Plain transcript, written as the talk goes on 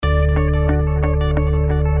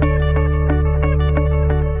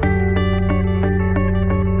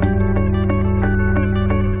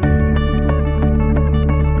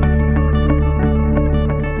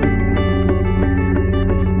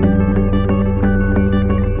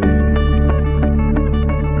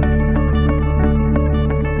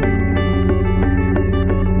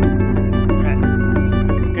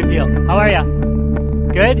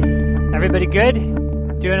good?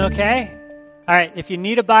 Doing okay? All right, if you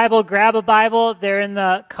need a Bible, grab a Bible. They're in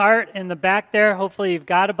the cart in the back there. Hopefully you've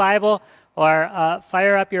got a Bible, or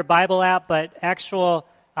fire up your Bible app, but actual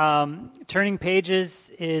turning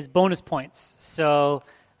pages is bonus points. So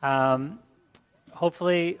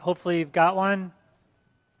hopefully you've got one.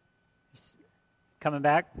 Coming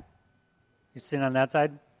back? You're sitting on that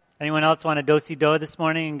side? Anyone else want a do-si-do this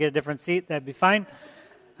morning and get a different seat? That'd be fine.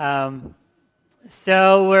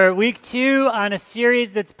 So we're week 2 on a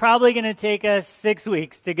series that's probably going to take us 6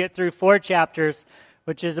 weeks to get through 4 chapters,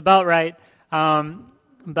 which is about right,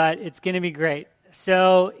 but it's going to be great.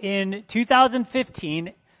 So in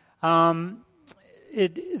 2015,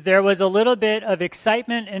 there was a little bit of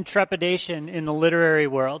excitement and trepidation in the literary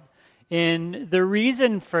world. And the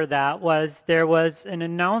reason for that was there was an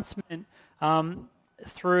announcement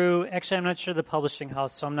actually I'm not sure the publishing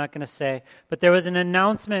house, so I'm not going to say, but there was an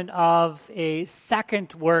announcement of a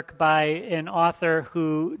second work by an author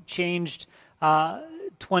who changed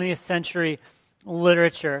 20th century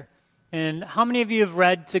literature. And how many of you have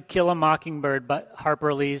read To Kill a Mockingbird, but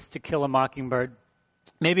Harper Lee's To Kill a Mockingbird?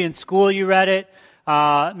 Maybe in school you read it.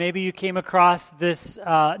 Maybe you came across this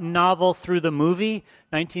novel through the movie,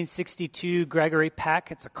 1962, Gregory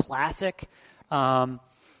Peck. It's a classic.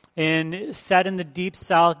 And set in the Deep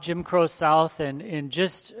South, Jim Crow South, and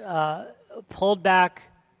just pulled back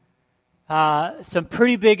some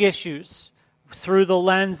pretty big issues through the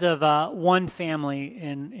lens of one family.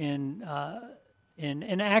 And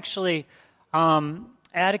actually,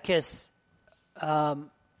 Atticus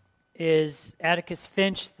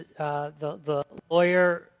Finch, the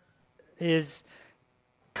lawyer, is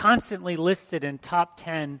constantly listed in top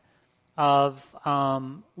 10 of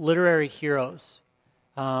literary heroes.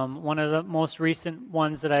 One of the most recent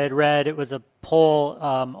ones that I had read, it was a poll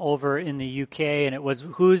over in the UK, and it was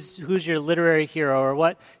who's your literary hero, or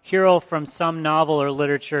what hero from some novel or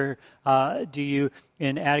literature do you?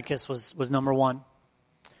 And Atticus was number 1.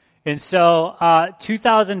 And so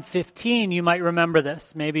 2015, you might remember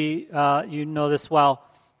this. Maybe you know this well.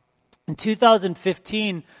 In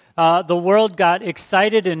 2015, the world got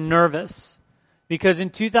excited and nervous because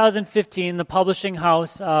in 2015, the publishing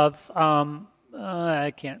house of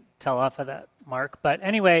I can't tell off of that mark, but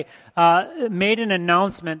anyway, made an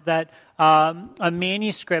announcement that a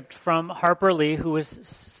manuscript from Harper Lee, who was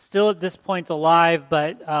still at this point alive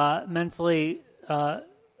but mentally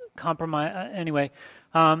compromised. Anyway,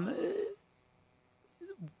 we're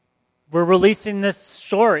releasing this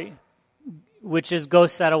story, which is Go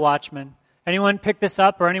Set a Watchman. Anyone pick this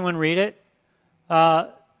up or anyone read it?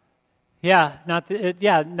 That's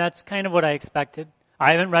kind of what I expected.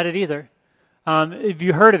 I haven't read it either. Have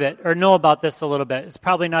you heard of it or know about this a little bit? It's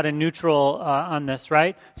probably not a neutral on this,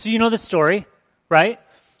 right? So you know the story, right?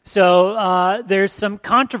 So there's some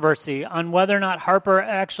controversy on whether or not Harper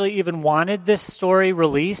actually even wanted this story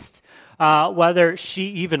released, whether she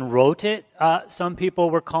even wrote it. Some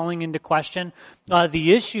people were calling into question.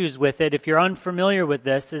 The issues with it, if you're unfamiliar with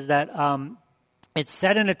this, is that it's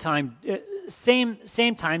set in a time... Same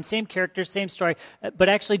time, same characters, same story, but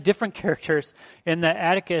actually different characters in the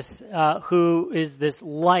Atticus, who is this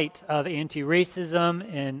light of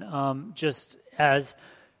anti-racism and just as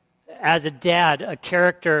a dad, a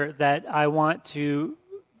character that I want to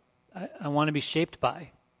be shaped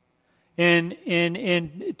by. In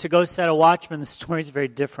To Go Set a Watchman, the story is very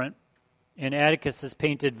different, and Atticus is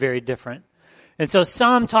painted very different. And so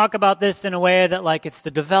some talk about this in a way that like it's the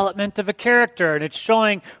development of a character and it's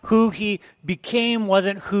showing who he became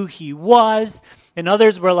wasn't who he was. And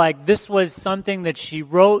others were like, this was something that she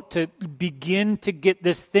wrote to begin to get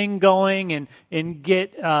this thing going and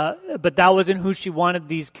get, but that wasn't who she wanted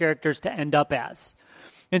these characters to end up as.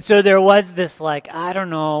 And so there was this like, I don't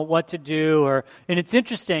know what to do, and it's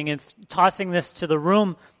interesting in tossing this to the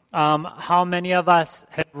room, how many of us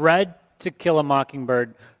have read To Kill a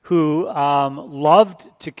Mockingbird, who loved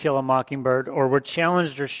To Kill a Mockingbird or were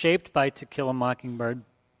challenged or shaped by To Kill a Mockingbird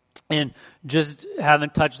and just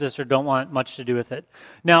haven't touched this or don't want much to do with it.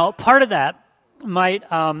 Now, part of that might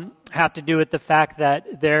have to do with the fact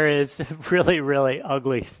that there is really, really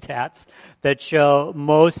ugly stats that show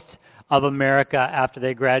most of America after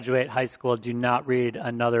they graduate high school do not read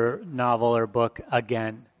another novel or book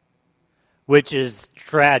again, which is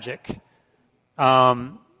tragic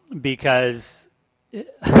because... you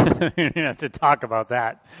have to talk about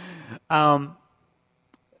that.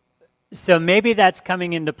 So maybe that's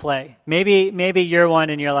coming into play. Maybe you're one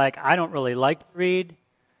and you're like, I don't really like to read.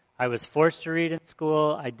 I was forced to read in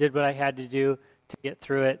school. I did what I had to do. to get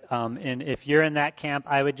through it. And if you're in that camp,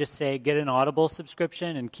 I would just say get an Audible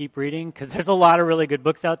subscription and keep reading, because there's a lot of really good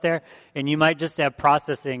books out there, and you might just have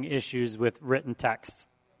processing issues with written text.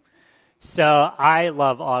 So I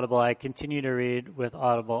love Audible. I continue to read with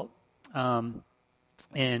Audible. But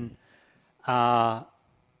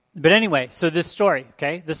anyway, so this story,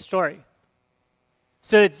 okay, this story.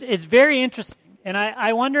 So it's very interesting. And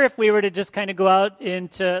I wonder if we were to just kind of go out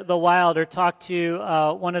into the wild or talk to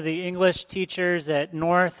one of the English teachers at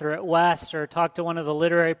North or at West, or talk to one of the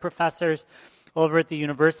literary professors over at the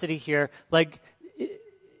university here, like,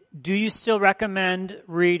 do you still recommend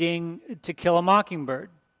reading To Kill a Mockingbird?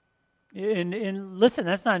 And listen,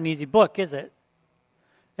 that's not an easy book, is it?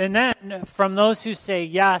 And then from those who say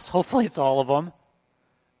yes, hopefully it's all of them,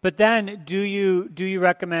 but then do you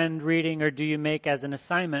recommend reading, or do you make as an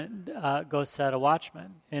assignment, go set a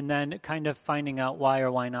watchman? And then kind of finding out why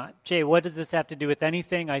or why not. Jay, what does this have to do with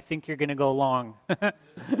anything? I think you're going to go long.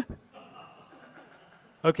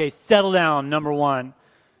 Okay, settle down, number one.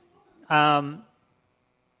 Number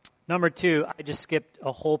two, I just skipped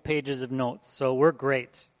a whole pages of notes, so we're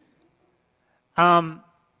great.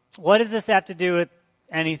 What does this have to do with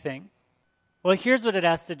anything? Well, here's what it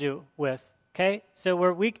has to do with. Okay, so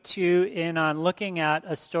we're week 2 in on looking at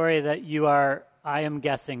a story that you are, I am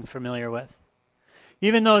guessing, familiar with.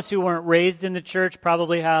 Even those who weren't raised in the church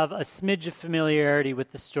probably have a smidge of familiarity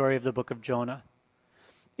with the story of the book of Jonah.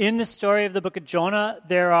 In the story of the book of Jonah,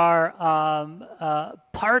 there are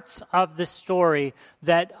parts of the story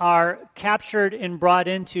that are captured and brought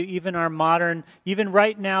into even our modern, even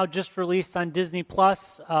right now just released on Disney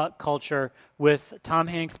Plus culture, with Tom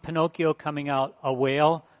Hanks' Pinocchio coming out, a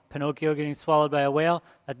whale, Pinocchio getting swallowed by a whale.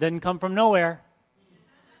 That didn't come from nowhere.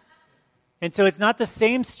 And so it's not the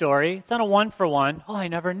same story. It's not a one-for-one. Oh, I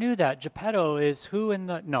never knew that. Geppetto is who in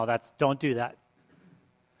the... No, don't do that.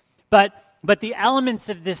 But the elements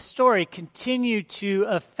of this story continue to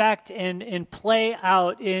affect and play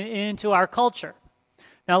out into our culture.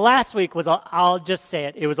 Now, last week was, I'll just say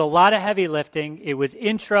it, it was a lot of heavy lifting. It was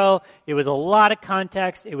intro. It was a lot of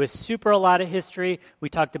context. It was a lot of history. We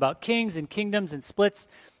talked about kings and kingdoms and splits.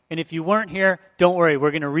 And if you weren't here, don't worry,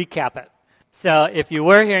 we're going to recap it. So if you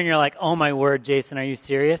were here and you're like, oh my word, Jason, are you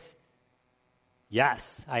serious?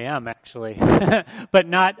 Yes, I am actually. But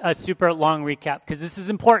not a super long recap, because this is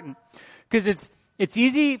important. Because it's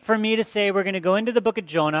easy for me to say we're going to go into the book of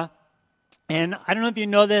Jonah. And I don't know if you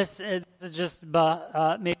know this, it's just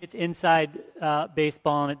maybe it's inside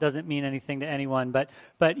baseball and it doesn't mean anything to anyone.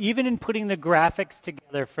 But even in putting the graphics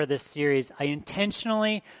together for this series, I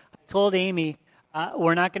intentionally told Amy,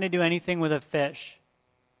 we're not going to do anything with a fish.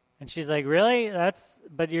 And she's like, really?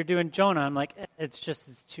 But you're doing Jonah. I'm like, it's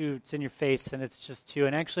in your face, and it's just too.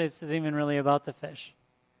 And actually, this isn't even really about the fish.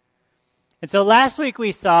 And so last week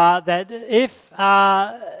we saw that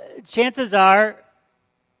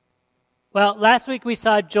last week we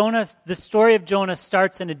saw the story of Jonah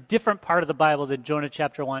starts in a different part of the Bible than Jonah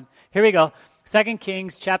chapter 1. Here we go. 2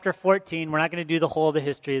 Kings chapter 14. We're not going to do the whole of the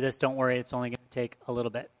history of this. Don't worry, it's only going to take a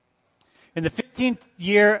little bit. In the 15th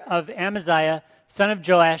year of Amaziah, son of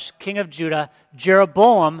Joash, king of Judah,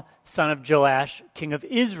 Jeroboam, son of Joash, king of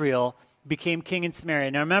Israel, became king in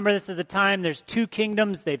Samaria. Now remember, this is a time, there's 2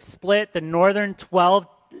 kingdoms, they've split. The northern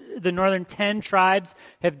 10 tribes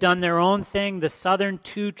have done their own thing. The southern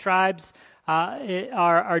 2 tribes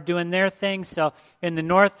are doing their thing. So in the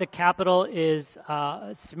north, the capital is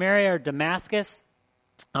Samaria or Damascus.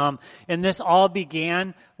 And this all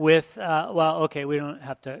began with, we don't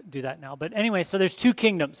have to do that now. But anyway, so there's 2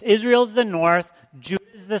 kingdoms. Israel's the north,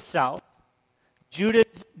 Judah's the south.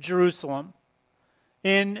 Judah's Jerusalem.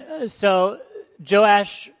 And so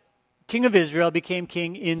Joash, king of Israel, became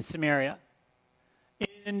king in Samaria.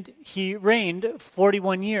 And he reigned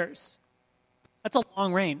 41 years. That's a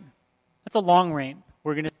long reign. That's a long reign,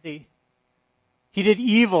 we're going to see. He did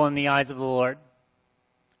evil in the eyes of the Lord.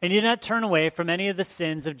 And he did not turn away from any of the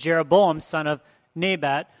sins of Jeroboam, son of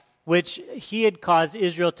Nebat, which he had caused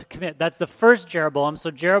Israel to commit. That's the first Jeroboam. So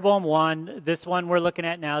Jeroboam 1, this one we're looking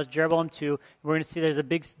at now is Jeroboam 2. We're going to see there's a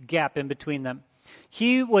big gap in between them.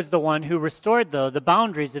 He was the one who restored, though, the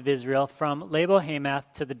boundaries of Israel from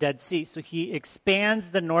Labo-Hamath to the Dead Sea. So he expands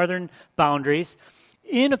the northern boundaries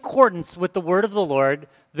in accordance with the word of the Lord,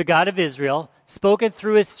 the God of Israel, spoken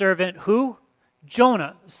through his servant, who?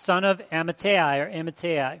 Jonah, son of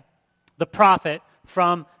Amittai, the prophet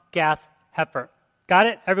from Gath-Hepher. Got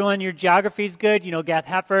it? Everyone, your geography's good. You know,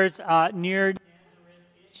 Gath-Hepher's near Nazareth.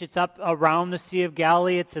 It's up around the Sea of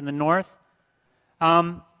Galilee. It's in the north.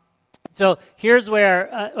 So here's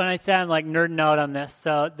where, when I say I'm like nerding out on this.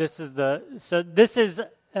 This is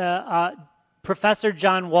Professor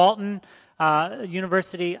John Walton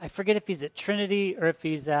University. I forget if he's at Trinity or if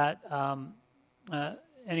he's at,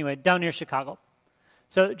 anyway, down near Chicago.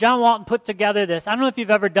 So John Walton put together this. I don't know if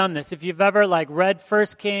you've ever done this. If you've ever read 1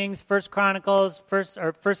 Kings, 1 Chronicles, 2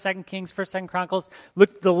 Kings, 1 2 Chronicles,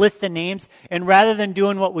 looked at the list of names, and rather than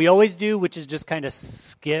doing what we always do, which is just kind of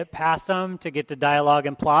skip past them to get to dialogue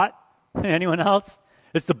and plot. Anyone else?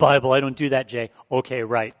 It's the Bible. I don't do that, Jay. Okay,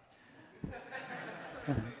 right.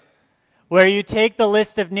 Where you take the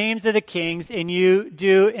list of names of the kings and you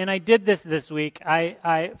do, and I did this week.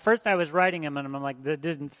 First I was writing them and I'm like, that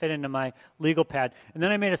didn't fit into my legal pad. And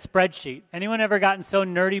then I made a spreadsheet. Anyone ever gotten so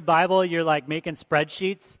nerdy Bible you're making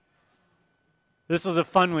spreadsheets? This was a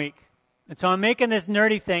fun week. And so I'm making this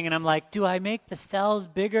nerdy thing and I'm like, do I make the cells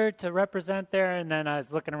bigger to represent there? And then I was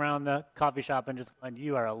looking around the coffee shop and just going,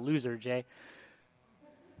 you are a loser, Jay.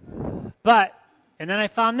 And then I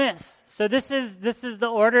found this. So this is the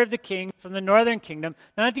order of the kings from the northern kingdom.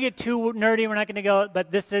 Not to get too nerdy, we're not going to go,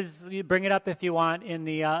 but this is, you bring it up if you want in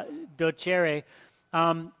the Docere.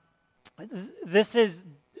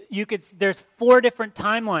 There's 4 different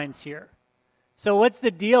timelines here. So what's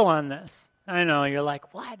the deal on this? I know, you're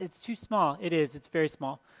like, what? It's too small. It is. It's very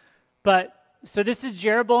small. So this is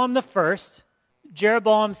Jeroboam the first.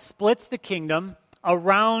 Jeroboam splits the kingdom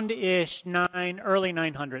around-ish early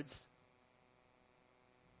 900s.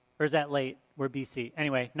 Or is that late? We're BC.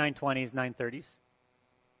 Anyway, 920s, 930s.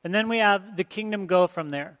 And then we have the kingdom go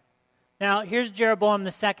from there. Now, here's Jeroboam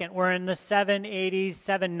the second. We're in the 780s,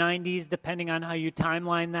 790s, depending on how you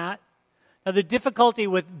timeline that. Now, the difficulty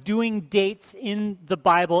with doing dates in the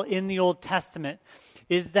Bible, in the Old Testament,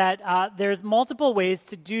 is that there's multiple ways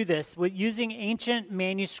to do this with using ancient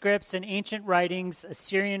manuscripts and ancient writings,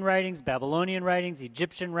 Assyrian writings, Babylonian writings,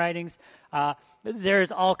 Egyptian writings.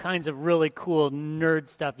 There's all kinds of really cool nerd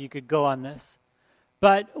stuff you could go on this.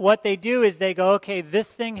 But what they do is they go, okay,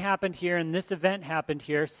 this thing happened here and this event happened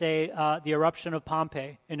here, say the eruption of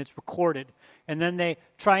Pompeii, and it's recorded. And then they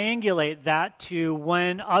triangulate that to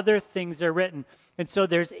when other things are written. And so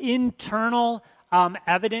there's internal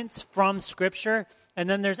evidence from Scripture, and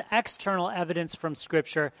then there's external evidence from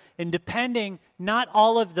Scripture. And depending, not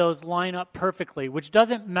all of those line up perfectly, which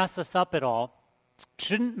doesn't mess us up at all,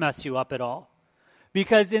 shouldn't mess you up at all.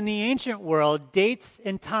 Because in the ancient world, dates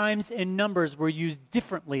and times and numbers were used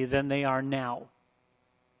differently than they are now.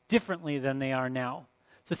 Differently than they are now.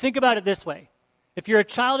 So think about it this way. If you're a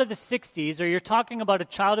child of the 60s, or you're talking about a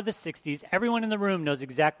child of the 60s, everyone in the room knows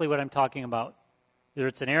exactly what I'm talking about. Either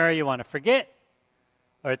it's an era you want to forget,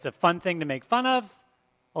 or it's a fun thing to make fun of,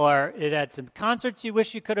 or it had some concerts you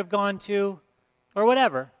wish you could have gone to, or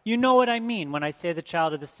whatever. You know what I mean when I say the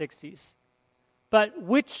child of the 60s. But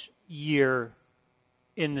which year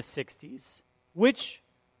in the 60s? Which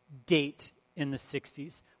date in the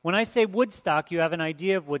 60s? When I say Woodstock, you have an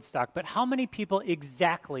idea of Woodstock, but how many people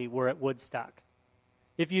exactly were at Woodstock?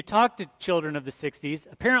 If you talk to children of the 60s,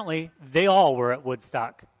 apparently they all were at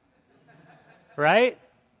Woodstock. Right?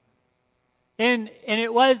 And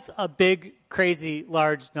it was a big, crazy,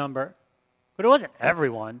 large number. But it wasn't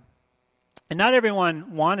everyone. And not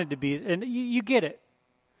everyone wanted to be, and you get it.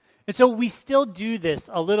 And so we still do this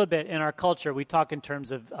a little bit in our culture. We talk in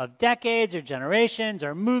terms of decades or generations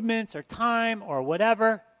or movements or time or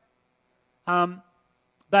whatever.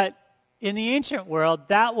 But in the ancient world,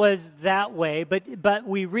 that was that way. But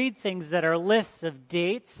we read things that are lists of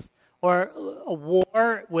dates or a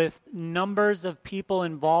war with numbers of people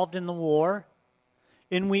involved in the war.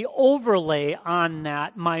 And we overlay on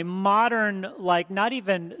that my modern, not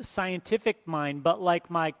even scientific mind, but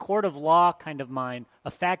my court of law kind of mind.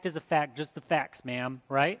 A fact is a fact, just the facts, ma'am,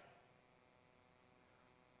 right?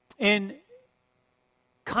 And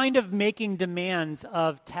kind of making demands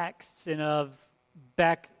of texts and of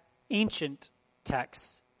back ancient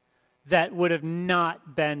texts that would have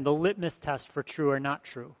not been the litmus test for true or not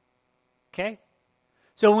true. Okay?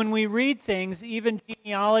 So when we read things, even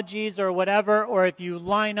genealogies or whatever, or if you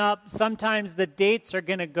line up, sometimes the dates are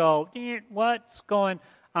going to go, what's going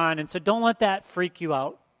on? And so don't let that freak you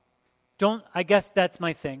out. I guess that's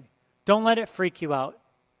my thing. Don't let it freak you out.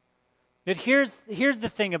 But here's the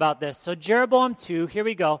thing about this. So Jeroboam 2, here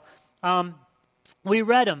we go. We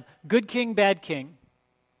read them. Good king, bad king.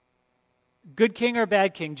 Good king or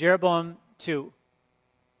bad king? Jeroboam 2.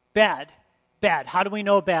 Bad. Bad. How do we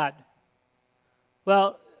know bad?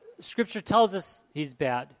 Well, Scripture tells us he's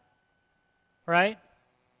bad, right?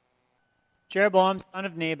 Jeroboam, son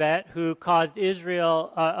of Nebat, who caused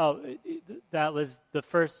Israel, that was the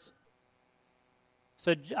first.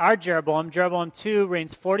 So our Jeroboam 2,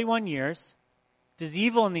 reigns 41 years, does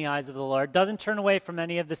evil in the eyes of the Lord, doesn't turn away from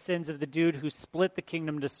any of the sins of the dude who split the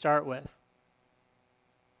kingdom to start with.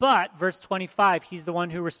 But, verse 25, he's the one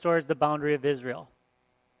who restores the boundary of Israel.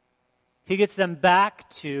 He gets them back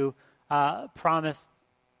to promised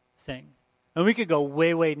thing. And we could go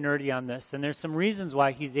way, way nerdy on this, and there's some reasons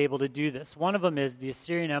why he's able to do this. One of them is the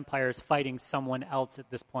Assyrian Empire is fighting someone else at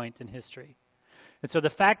this point in history. And so the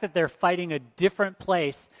fact that they're fighting a different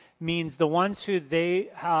place means the ones who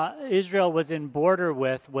Israel was in border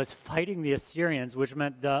with was fighting the Assyrians, which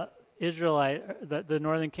meant the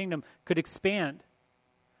northern kingdom could expand.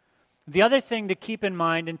 The other thing to keep in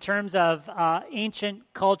mind in terms of ancient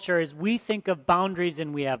culture is we think of boundaries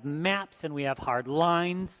and we have maps and we have hard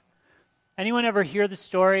lines. Anyone ever hear the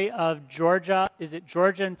story of Georgia? Is it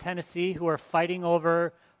Georgia and Tennessee who are fighting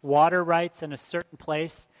over water rights in a certain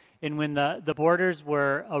place? And when the borders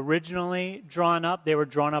were originally drawn up, they were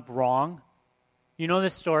drawn up wrong. You know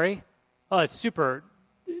this story? Oh, it's super.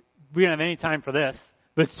 We don't have any time for this,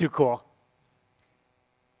 but it's too cool.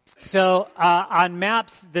 So on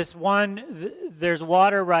maps, there's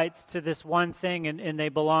water rights to this one thing, and they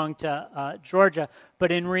belong to Georgia.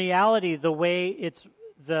 But in reality, the way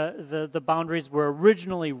the boundaries were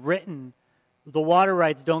originally written, the water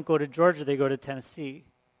rights don't go to Georgia; they go to Tennessee.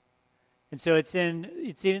 And so it's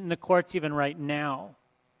in the courts even right now.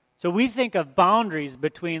 So we think of boundaries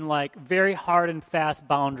between like very hard and fast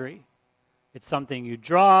boundary. It's something you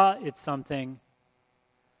draw. You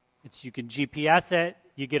can GPS it.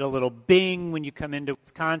 You get a little bing when you come into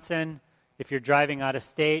Wisconsin if you're driving out of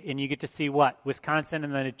state, and you get to see what? Wisconsin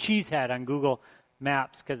and then a cheesehead on Google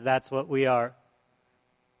Maps, because that's what we are.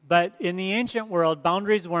 But in the ancient world,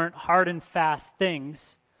 boundaries weren't hard and fast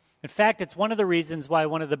things. In fact, it's one of the reasons why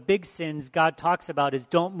one of the big sins God talks about is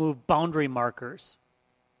don't move boundary markers.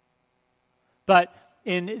 But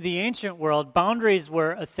in the ancient world, boundaries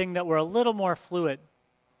were a thing that were a little more fluid.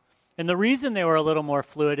 And the reason they were a little more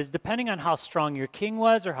fluid is depending on how strong your king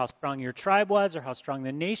was or how strong your tribe was or how strong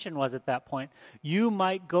the nation was at that point, you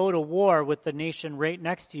might go to war with the nation right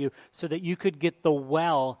next to you so that you could get the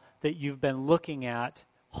well that you've been looking at,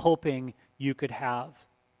 hoping you could have.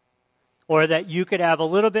 Or that you could have a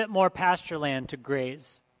little bit more pasture land to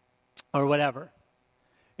graze, or whatever.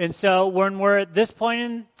 And so when we're at this point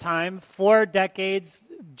in time, 4 decades,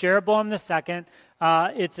 Jeroboam II,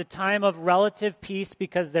 it's a time of relative peace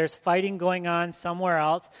because there's fighting going on somewhere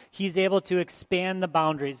else. He's able to expand the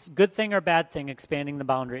boundaries. Good thing or bad thing, expanding the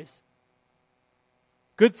boundaries?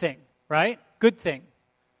 Good thing, right? Good thing.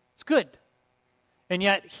 It's good. And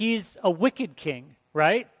yet he's a wicked king,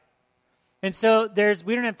 right? And so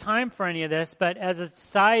we don't have time for any of this, but as a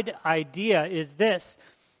side idea is this: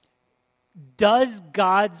 does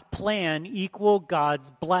God's plan equal God's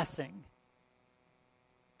blessing?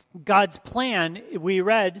 God's plan, we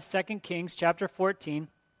read 2 Kings chapter 14.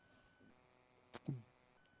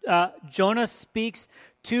 Jonah speaks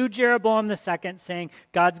to Jeroboam II saying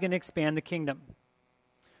God's going to expand the kingdom.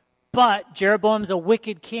 But Jeroboam's a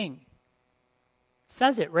wicked king. It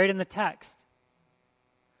says it right in the text.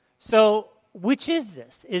 So, which is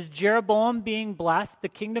this? Is Jeroboam being blessed, the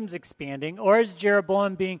kingdom's expanding, or is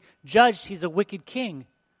Jeroboam being judged, he's a wicked king?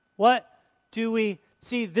 What do we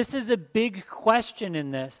see? This is a big question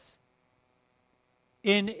in this.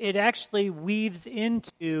 And it actually weaves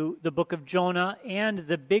into the book of Jonah and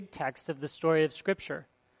the big text of the story of Scripture.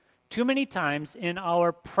 Too many times in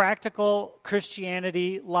our practical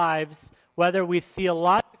Christianity lives, whether we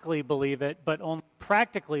theologically believe it, but only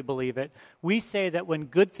practically believe it, we say that when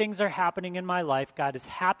good things are happening in my life, God is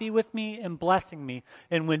happy with me and blessing me.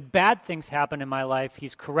 And when bad things happen in my life,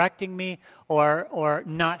 he's correcting me or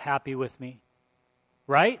not happy with me.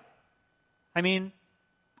 Right? I mean,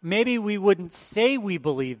 maybe we wouldn't say we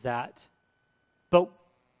believe that, but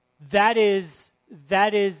that is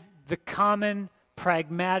the common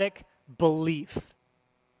pragmatic belief.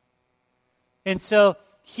 And so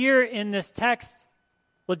here in this text,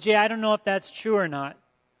 well, Jay, I don't know if that's true or not.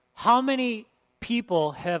 How many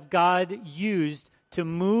people have God used to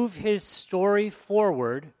move his story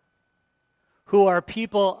forward who are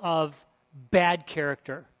people of bad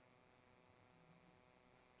character?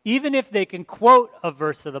 Even if they can quote a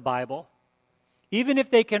verse of the Bible, even if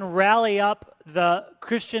they can rally up the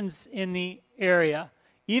Christians in the area,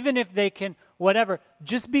 even if they can whatever,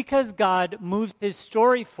 just because God moves his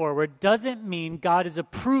story forward doesn't mean God is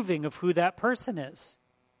approving of who that person is.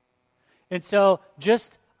 And so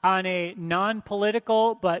just on a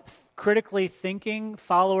non-political but critically thinking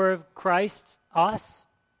follower of Christ, us,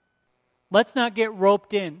 let's not get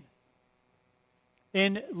roped in.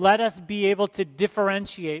 And let us be able to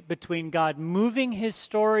differentiate between God moving his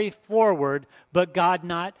story forward, but God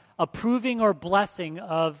not approving or blessing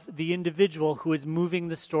of the individual who is moving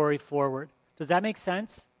the story forward. Does that make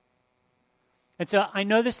sense? And so I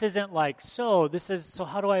know this isn't like, so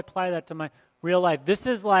how do I apply that to my real life? This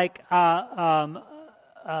is like mindset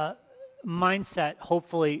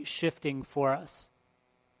hopefully shifting for us.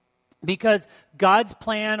 Because God's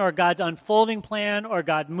plan or God's unfolding plan or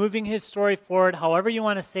God moving his story forward, however you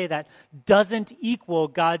want to say that, doesn't equal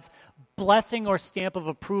God's blessing or stamp of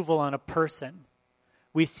approval on a person.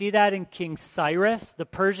 We see that in King Cyrus, the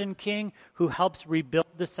Persian king who helps rebuild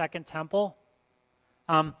the Second Temple.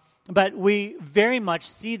 But we very much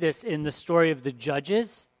see this in the story of the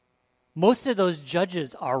judges. Most of those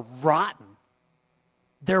judges are rotten.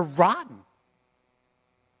 They're rotten.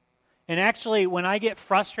 And actually, when I get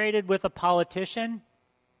frustrated with a politician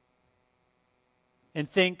and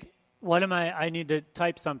think, I need to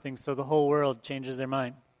type something so the whole world changes their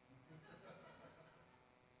mind.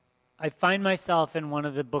 I find myself in one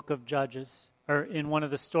of the book of Judges, or in one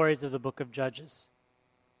of the stories of the book of Judges.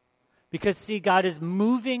 Because, see, God is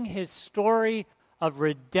moving his story of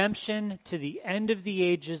redemption to the end of the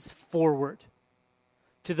ages forward,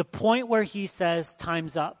 to the point where he says,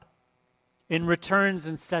 time's up, and returns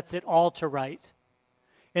and sets it all to right.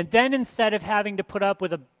 And then instead of having to put up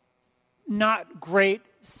with a not great,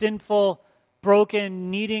 sinful,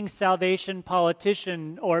 broken, needing salvation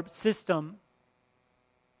politician or system,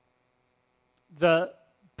 the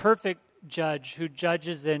perfect judge who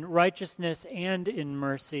judges in righteousness and in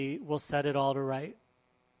mercy will set it all to right.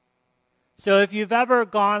 So if you've ever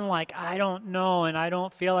gone like, I don't know, and I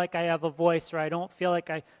don't feel like I have a voice, or I don't feel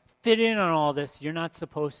like I fit in on all this, you're not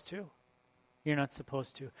supposed to. You're not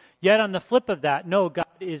supposed to. Yet on the flip of that, no, God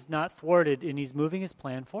is not thwarted, and he's moving his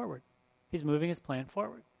plan forward. He's moving his plan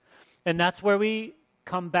forward. And that's where we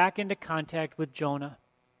come back into contact with Jonah.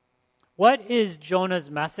 What is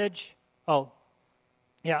Jonah's message? Oh,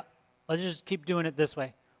 yeah, let's just keep doing it this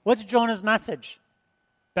way. What's Jonah's message?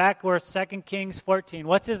 Back where 2 Kings 14.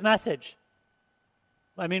 What's his message?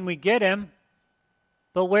 I mean, we get him,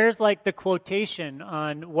 but where's like the quotation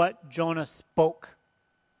on what Jonah spoke?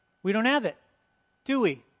 We don't have it, do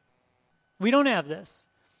we? We don't have this.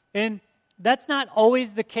 And that's not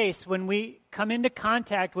always the case when we come into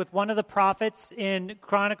contact with one of the prophets in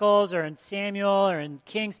Chronicles or in Samuel or in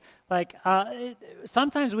Kings. Like,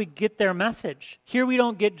 sometimes we get their message. Here we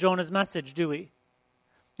don't get Jonah's message, do we?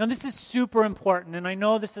 Now, this is super important, and I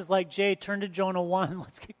know this is like, Jay, turn to Jonah 1,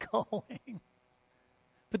 let's get going.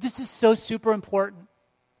 But this is so super important.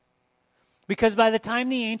 Because by the time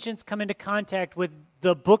the ancients come into contact with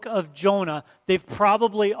the book of Jonah, they've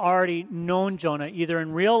probably already known Jonah, either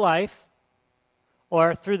in real life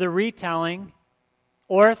or through the retelling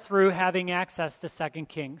or through having access to 2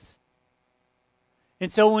 Kings. And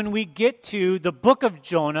so when we get to the book of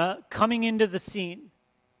Jonah coming into the scene,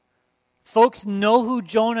 folks know who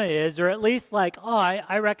Jonah is, or at least like, oh,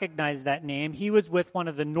 I recognize that name. He was with one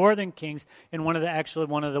of the northern kings and one of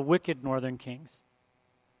the wicked northern kings.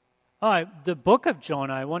 Oh, the book of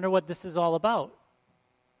Jonah, I wonder what this is all about.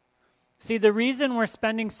 See, the reason we're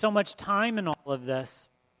spending so much time in all of this,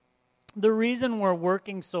 the reason we're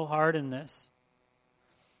working so hard in this,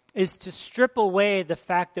 is to strip away the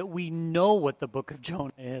fact that we know what the book of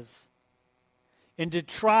Jonah is. And to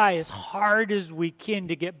try as hard as we can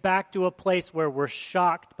to get back to a place where we're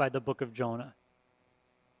shocked by the book of Jonah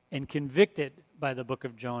and convicted by the book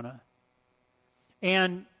of Jonah.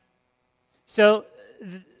 And so,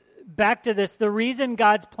 back to this, the reason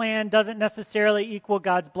God's plan doesn't necessarily equal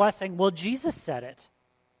God's blessing, well, Jesus said it.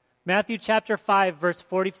 Matthew chapter 5, verse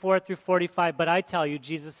 44 through 45, but I tell you,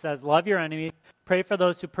 Jesus says, love your enemies, pray for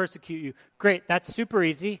those who persecute you. Great, that's super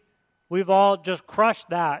easy. We've all just crushed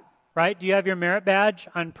that, right? Do you have your merit badge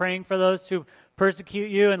on praying for those who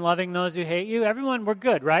persecute you and loving those who hate you? Everyone, we're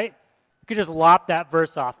good, right? We could just lop that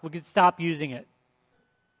verse off. We could stop using it.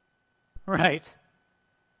 Right.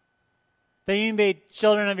 That you may be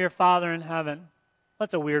children of your Father in heaven.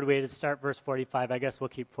 That's a weird way to start verse 45. I guess we'll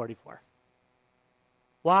keep 44.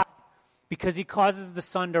 Why? Because he causes the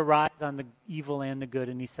sun to rise on the evil and the good,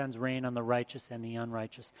 and he sends rain on the righteous and the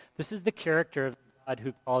unrighteous. This is the character of God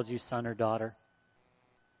who calls you son or daughter.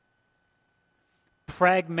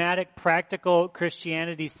 Pragmatic, practical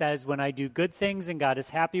Christianity says, when I do good things and God is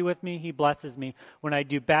happy with me, he blesses me. When I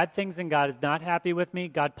do bad things and God is not happy with me,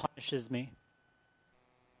 God punishes me.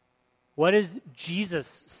 What is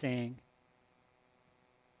Jesus saying?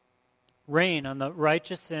 Rain on the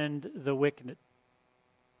righteous and the wicked.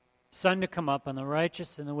 Sun to come up on the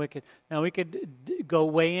righteous and the wicked. Now we could go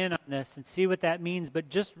way in on this and see what that means, but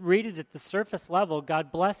just read it at the surface level. God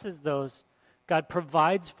blesses those. God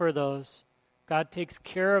provides for those. God takes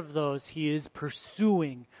care of those he is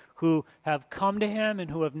pursuing, who have come to him and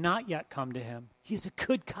who have not yet come to him. He is a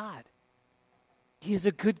good God. He is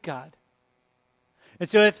a good God. And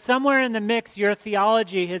so if somewhere in the mix your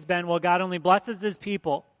theology has been, well, God only blesses his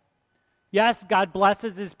people. Yes, God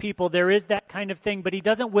blesses his people. There is that kind of thing, but he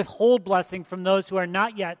doesn't withhold blessing from those who are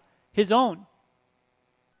not yet his own.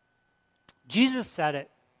 Jesus said it,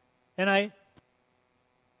 and I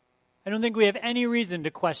don't think we have any reason to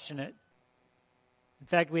question it. In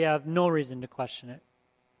fact, we have no reason to question it.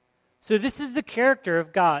 So this is the character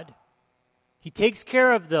of God. He takes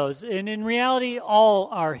care of those, and in reality, all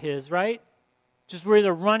are his, right? Just we're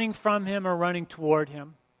either running from him or running toward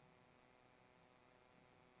him.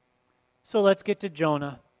 So let's get to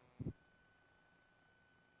Jonah.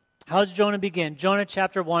 How does Jonah begin? Jonah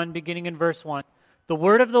chapter 1, beginning in verse 1. The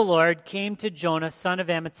word of the Lord came to Jonah, son of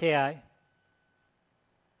Amittai.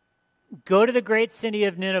 Go to the great city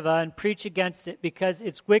of Nineveh and preach against it, because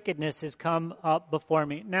its wickedness has come up before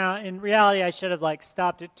me. Now, in reality, I should have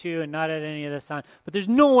stopped at 2 and not had any of this on. But there's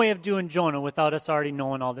no way of doing Jonah without us already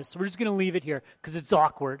knowing all this. So we're just going to leave it here because it's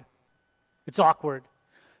awkward. It's awkward.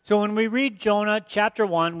 So when we read Jonah chapter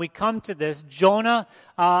 1, we come to this. Jonah,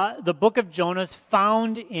 the book of Jonah is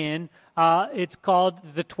found in, it's called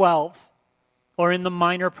the 12, or in the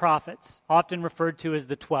minor prophets, often referred to as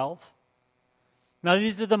the 12. Now,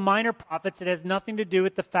 these are the minor prophets. It has nothing to do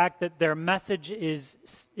with the fact that their message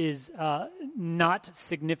is not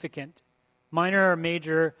significant. Minor or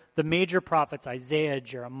major, the major prophets, Isaiah,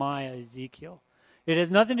 Jeremiah, Ezekiel. It has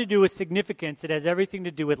nothing to do with significance. It has everything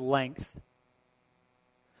to do with length.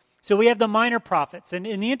 So we have the minor prophets. And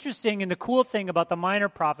the interesting and the cool thing about the minor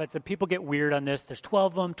prophets, and people get weird on this, there's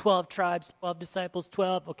 12 of them, 12 tribes, 12 disciples,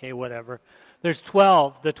 12, okay, whatever. There's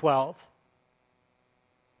 12, the 12.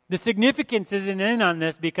 The significance isn't in on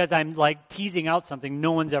this because I'm teasing out something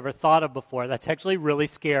no one's ever thought of before. That's actually really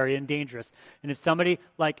scary and dangerous. And if somebody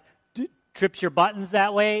trips your buttons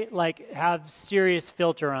that way, have serious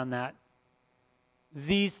filter on that.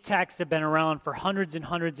 These texts have been around for hundreds and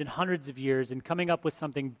hundreds and hundreds of years, and coming up with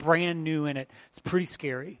something brand new in it is pretty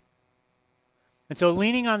scary. And so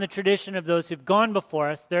leaning on the tradition of those who've gone before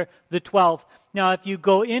us, they're the 12. Now, if you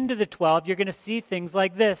go into the 12, you're going to see things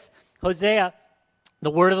like this. Hosea. The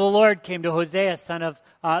word of the Lord came to Hosea, son of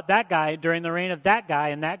that guy, during the reign of that guy,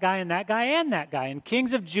 and that guy, and that guy, and that guy. And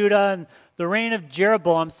kings of Judah, and the reign of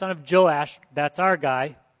Jeroboam, son of Joash, that's our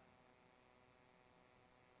guy.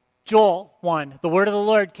 Joel, 1. The word of the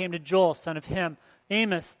Lord came to Joel, son of him.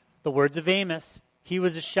 Amos, the words of Amos. He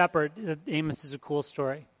was a shepherd. Amos is a cool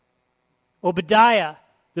story. Obadiah,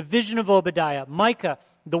 the vision of Obadiah. Micah,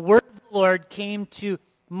 the word of the Lord came to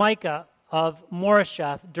Micah of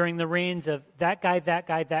Moresheth during the reigns of that guy, that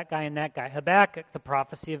guy, that guy, and that guy. Habakkuk, the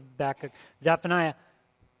prophecy of Habakkuk. Zephaniah.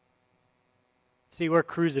 See, we're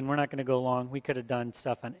cruising. We're not going to go long. We could have done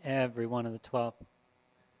stuff on every one of the 12.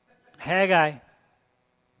 Haggai.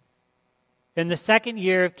 In the second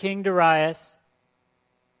year of King Darius,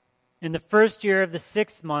 in the first year of the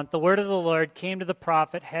 6th month, the word of the Lord came to the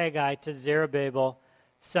prophet Haggai to Zerubbabel,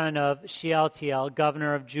 son of Shealtiel,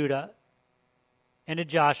 governor of Judah, and to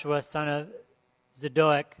Joshua, son of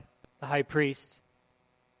Zadok, the high priest,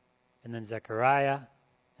 and then Zechariah,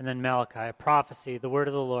 and then Malachi, a prophecy, the word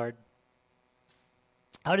of the Lord.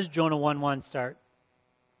 How does Jonah 1:1 start?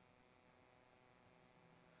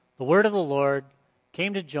 The word of the Lord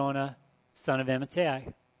came to Jonah, son of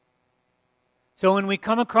Amittai. So when we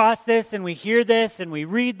come across this and we hear this and we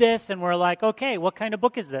read this and we're like, okay, what kind of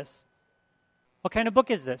book is this? What kind of book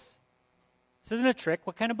is this? This isn't a trick.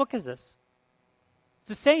 What kind of book is this? It's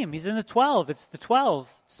the same. He's in the 12. It's the 12.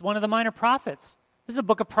 It's one of the minor prophets. This is a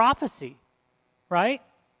book of prophecy, right?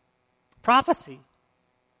 Prophecy.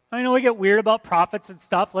 I know we get weird about prophets and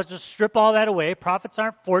stuff. Let's just strip all that away. Prophets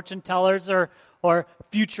aren't fortune tellers or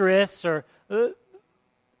futurists or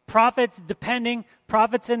prophets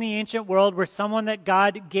in the ancient world were someone that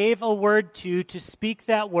God gave a word to speak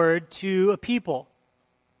that word to a people.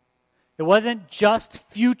 It wasn't just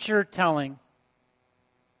future telling.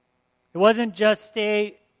 It wasn't just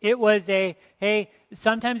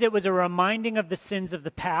sometimes it was a reminding of the sins of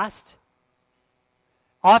the past.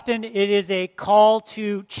 Often it is a call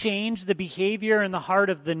to change the behavior in the heart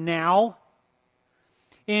of the now.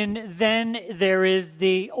 And then there is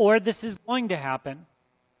this is going to happen.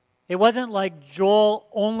 It wasn't like Joel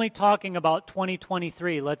only talking about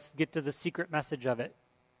 2023. Let's get to the secret message of it.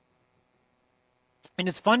 And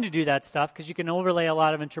it's fun to do that stuff because you can overlay a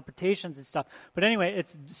lot of interpretations and stuff. But anyway,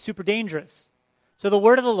 it's super dangerous. So the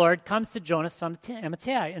word of the Lord comes to Jonah, son of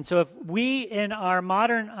Amittai. And so if we in our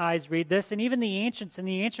modern eyes read this, and even the ancients in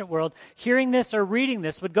the ancient world, hearing this or reading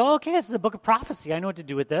this would go, okay, this is a book of prophecy. I know what to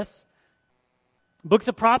do with this. Books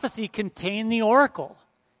of prophecy contain the oracle.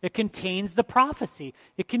 It contains the prophecy.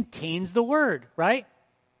 It contains the word, right?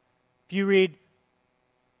 If you read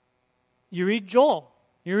Joel,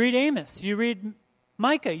 you read Amos, you read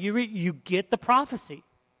Micah, you get the prophecy.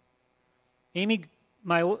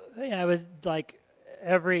 I was like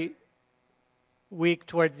every week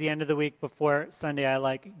towards the end of the week before Sunday, I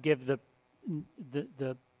like give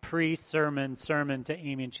the pre-sermon sermon to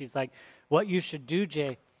Amy, and she's like, what you should do,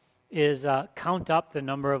 Jay, is count up the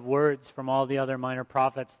number of words from all the other minor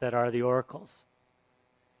prophets that are the oracles.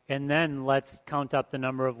 And then let's count up the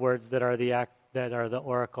number of words that are the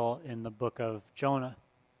oracle in the book of Jonah.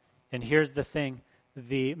 And here's the thing.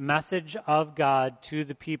 The message of God to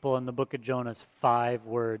the people in the book of Jonah is 5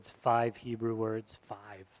 words, 5 Hebrew words, 5.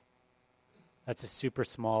 That's a super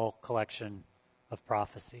small collection of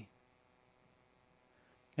prophecy.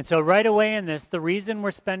 And so right away in this, the reason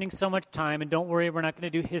we're spending so much time, and don't worry, we're not going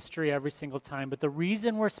to do history every single time, but the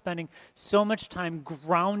reason we're spending so much time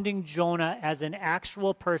grounding Jonah as an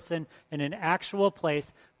actual person in an actual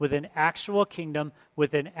place with an actual kingdom,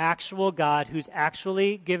 with an actual God who's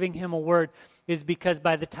actually giving him a word, is because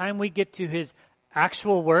by the time we get to his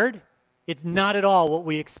actual word, it's not at all what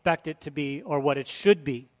we expect it to be or what it should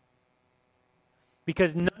be.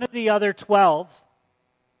 Because none of the 12,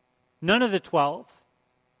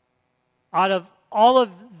 out of all of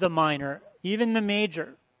the minor, even the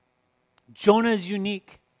major, Jonah is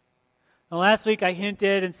unique. Now, last week I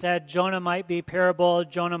hinted and said Jonah might be parable,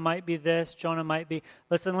 Jonah might be this, Jonah might be...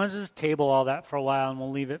 Listen, let's just table all that for a while and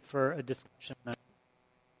we'll leave it for a discussion.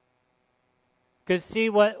 Because see,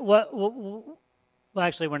 well,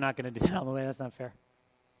 actually, we're not going to do that all the way. That's not fair.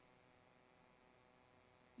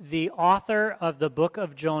 The author of the book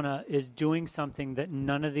of Jonah is doing something that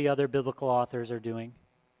none of the other biblical authors are doing.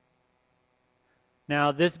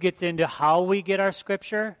 Now, this gets into how we get our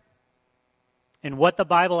scripture and what the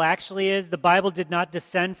Bible actually is. The Bible did not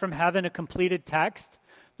descend from heaven a completed text.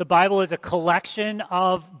 The Bible is a collection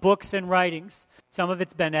of books and writings. Some of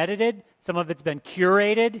it's been edited. Some of it's been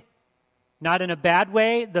curated. Not in a bad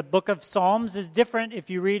way. The book of Psalms is different if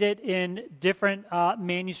you read it in different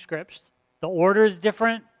manuscripts. The order is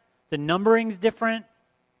different. The numbering's different.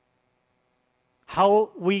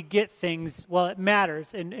 How we get things, well, it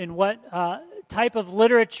matters. And what type of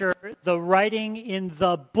literature the writing in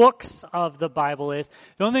the books of the Bible is.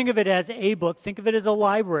 Don't think of it as a book. Think of it as a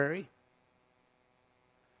library.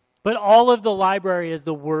 But all of the library is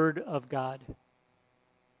the Word of God.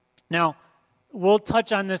 Now, we'll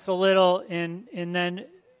touch on this a little and then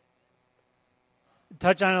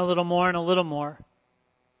touch on it a little more and a little more.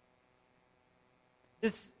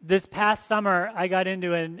 This past summer, I got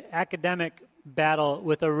into an academic battle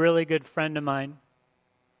with a really good friend of mine.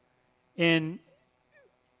 And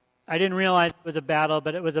I didn't realize it was a battle,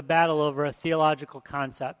 but it was a battle over a theological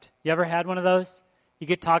concept. You ever had one of those? You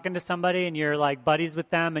get talking to somebody and you're like buddies with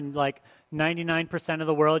them and like 99% of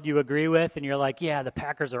the world you agree with and you're like, yeah, the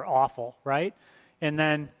Packers are awful, right? And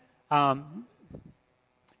then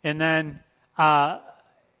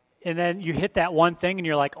you hit that one thing and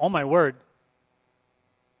you're like, oh my word,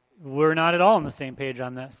 we're not at all on the same page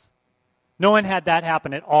on this. No one had that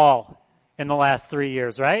happen at all in the last 3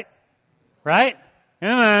 years, right? Right?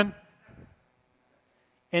 Amen.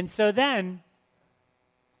 And so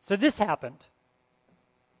this happened.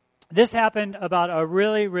 This happened about a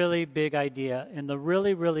really, really big idea. And the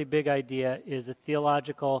really, really big idea is a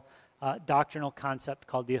theological, doctrinal concept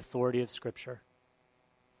called the authority of Scripture.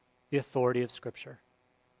 The authority of Scripture.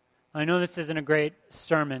 I know this isn't a great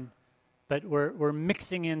sermon, but we're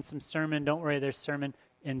mixing in some sermon. Don't worry, there's sermon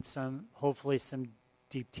and hopefully some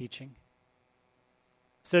deep teaching.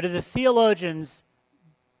 So to the theologians,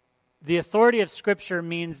 the authority of Scripture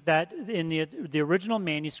means that in the original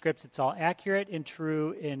manuscripts, it's all accurate and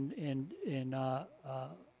true, and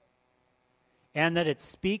that it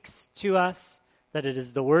speaks to us, that it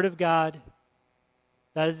is the Word of God.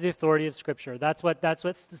 That is the authority of Scripture. That's what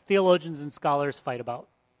theologians and scholars fight about.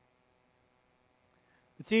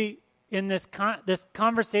 But see, in this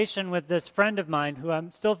conversation with this friend of mine, who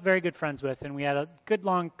I'm still very good friends with, and we had a good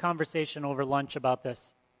long conversation over lunch about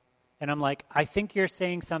this. And I'm like, I think you're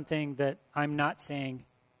saying something that I'm not saying.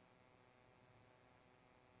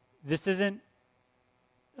 This isn't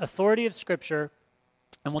authority of Scripture,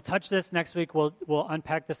 and we'll touch this next week. We'll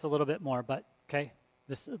unpack this a little bit more, but okay,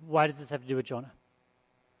 why does this have to do with Jonah?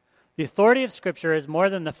 The authority of Scripture is more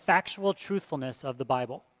than the factual truthfulness of the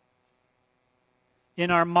Bible. In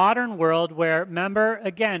our modern world, where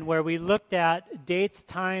we looked at dates,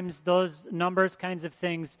 times, those numbers kinds of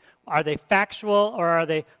things, are they factual or are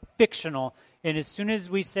they fictional? And as soon as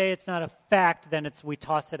we say it's not a fact, then we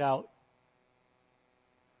toss it out.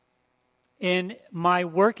 In my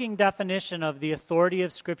working definition of the authority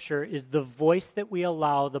of Scripture is the voice that we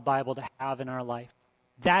allow the Bible to have in our life.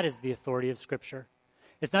 That is the authority of Scripture.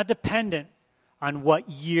 It's not dependent on what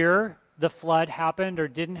year the flood happened or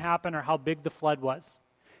didn't happen or how big the flood was.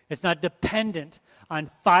 It's not dependent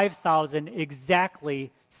on 5,000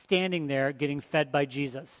 exactly standing there getting fed by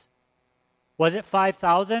Jesus. Was it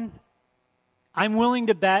 5,000? I'm willing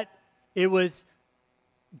to bet it was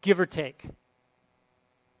give or take.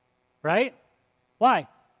 Right? Why?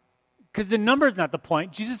 Because the number's not the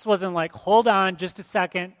point. Jesus wasn't like, hold on just a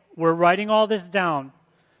second, we're writing all this down.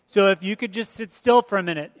 So if you could just sit still for a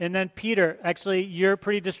minute. And then Peter, actually, you're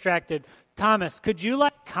pretty distracted. Thomas, could you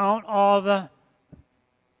count all the...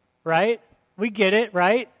 Right? We get it,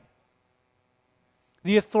 right?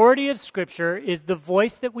 The authority of Scripture is the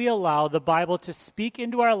voice that we allow the Bible to speak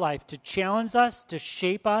into our life, to challenge us, to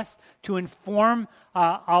shape us, to inform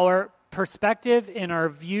our perspective and our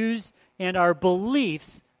views and our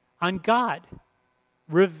beliefs on God,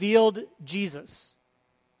 revealed Jesus.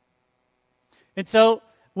 And so,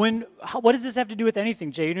 what does this have to do with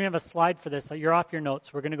anything, Jay? You don't have a slide for this. You're off your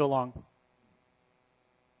notes. We're going to go long.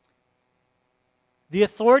 The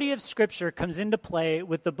authority of Scripture comes into play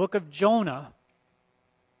with the book of Jonah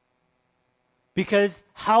because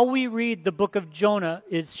how we read the book of Jonah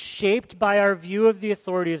is shaped by our view of the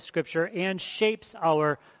authority of Scripture and shapes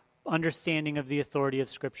our understanding of the authority of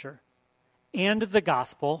Scripture and the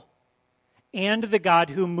gospel and the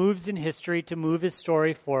God who moves in history to move his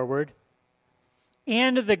story forward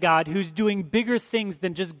and the God who's doing bigger things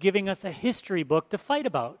than just giving us a history book to fight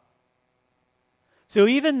about. So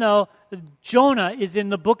even though Jonah is in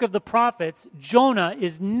the book of the prophets, Jonah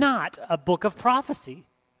is not a book of prophecy.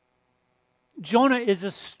 Jonah is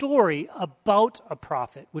a story about a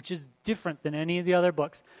prophet, which is different than any of the other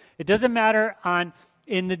books. It doesn't matter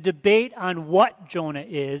in the debate on what Jonah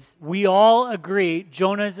is, we all agree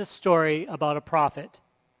Jonah is a story about a prophet.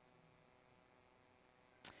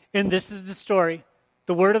 And this is the story.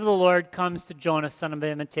 The word of the Lord comes to Jonah, son of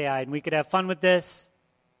Amittai, and we could have fun with this.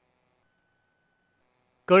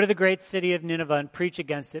 Go to the great city of Nineveh and preach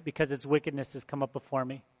against it because its wickedness has come up before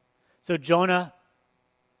me. So Jonah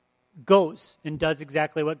goes and does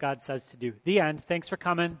exactly what God says to do. The end. Thanks for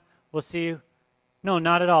coming. We'll see you. No,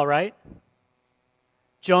 not at all, right?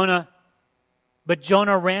 But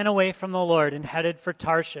Jonah ran away from the Lord and headed for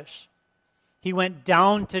Tarshish. He went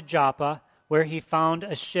down to Joppa, where he found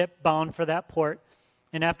a ship bound for that port.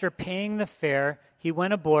 And after paying the fare, he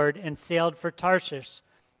went aboard and sailed for Tarshish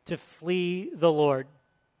to flee the Lord.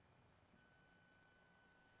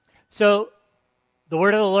 So the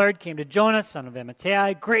word of the Lord came to Jonah, son of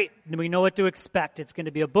Amittai. Great. We know what to expect. It's going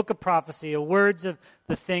to be a book of prophecy, words of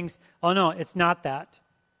the things. Oh, no, it's not that.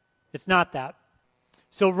 It's not that.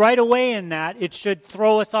 So right away in that, it should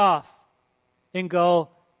throw us off and go,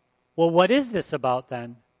 well, what is this about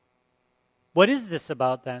then? What is this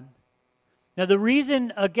about then? Now, the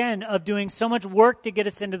reason, again, of doing so much work to get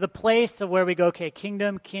us into the place of where we go, okay,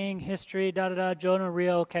 kingdom, king, history, Jonah,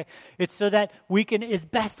 Rio, okay. It's so that we can, as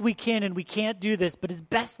best we can, and we can't do this, but as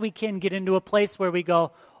best we can get into a place where we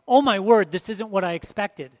go, oh my word, this isn't what I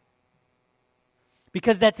expected.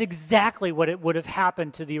 Because that's exactly what it would have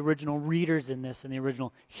happened to the original readers in this and the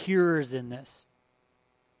original hearers in this.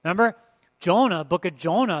 Remember? Jonah, book of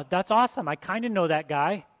Jonah, that's awesome. I kind of know that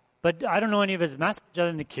guy. But I don't know any of his message other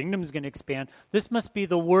than the kingdom is going to expand. This must be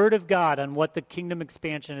the word of God on what the kingdom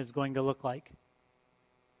expansion is going to look like.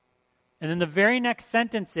 And then the very next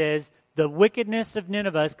sentence is, the wickedness of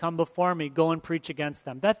Nineveh has come before me. Go and preach against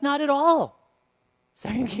them. That's not at all.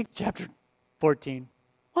 2 Kings chapter 14.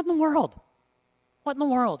 What in the world? What in the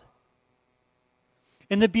world?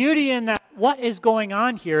 And the beauty in that, what is going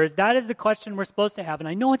on here is that is the question we're supposed to have. And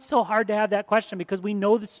I know it's so hard to have that question because we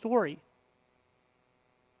know the story.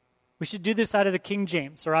 We should do this out of the King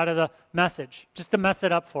James or out of the Message, just to mess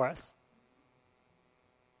it up for us.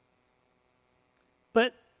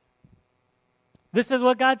 But this is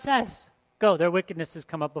what God says. Go, their wickedness has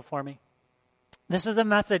come up before me. This is a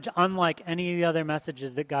message unlike any of the other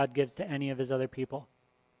messages that God gives to any of his other people.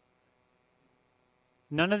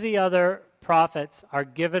 None of the other prophets are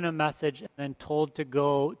given a message and then told to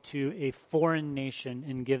go to a foreign nation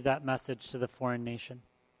and give that message to the foreign nation.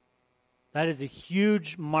 That is a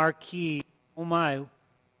huge marquee. Oh my,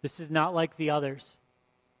 this is not like the others.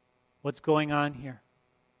 What's going on here?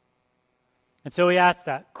 And so we asked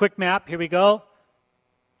that. Quick map, here we go.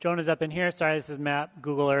 Jonah's up in here. Sorry, this is map,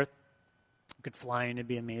 Google Earth. I could fly in, it'd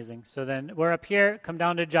be amazing. So then we're up here, come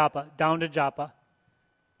down to Joppa.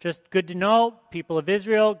 Just good to know, people of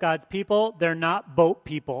Israel, God's people, they're not boat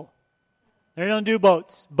people. They don't do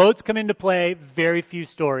boats. Boats come into play, very few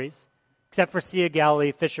stories. Except for Sea of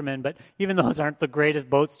Galilee, fishermen, but even those aren't the greatest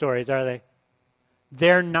boat stories, are they?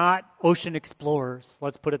 They're not ocean explorers,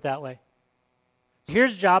 let's put it that way. So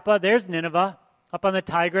here's Joppa, there's Nineveh, up on the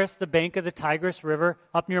Tigris, the bank of the Tigris River,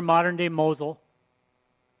 up near modern-day Mosul.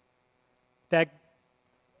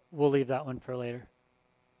 We'll leave that one for later.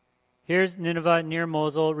 Here's Nineveh near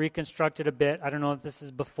Mosul, reconstructed a bit. I don't know if this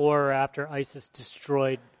is before or after ISIS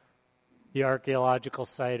destroyed the archaeological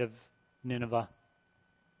site of Nineveh.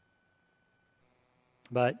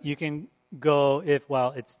 But you can go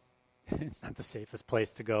it's not the safest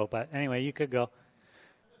place to go, but anyway, you could go.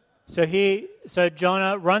 So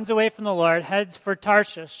Jonah runs away from the Lord, heads for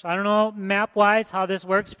Tarshish. I don't know map-wise how this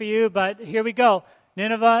works for you, but here we go.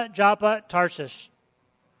 Nineveh, Joppa, Tarshish.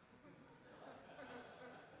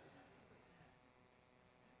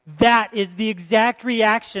 That is the exact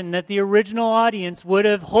reaction that the original audience would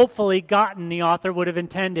have hopefully gotten, the author would have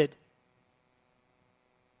intended.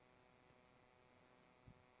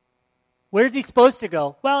 Where's he supposed to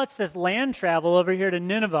go? Well, it's this land travel over here to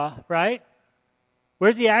Nineveh, right?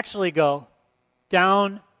 Where's he actually go?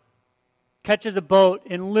 Down, catches a boat,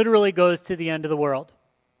 and literally goes to the end of the world.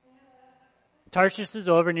 Tarshish is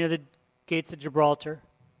over near the gates of Gibraltar.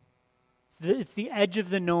 It's the edge of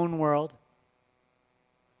the known world.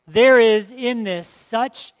 There is in this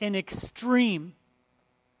such an extreme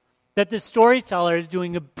that the storyteller is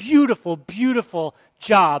doing a beautiful, beautiful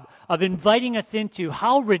job of inviting us into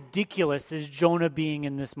how ridiculous is Jonah being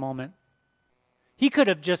in this moment. He could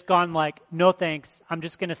have just gone like, no thanks, I'm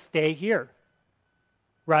just going to stay here.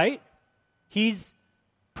 Right? He's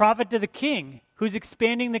prophet to the king, who's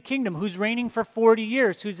expanding the kingdom, who's reigning for 40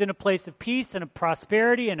 years, who's in a place of peace and of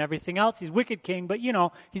prosperity and everything else. He's wicked king, but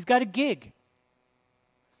he's got a gig.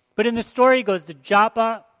 But in the story, he goes to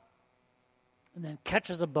Joppa and then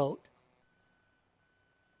catches a boat.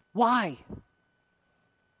 Why?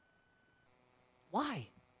 Why?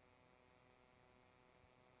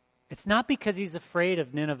 It's not because he's afraid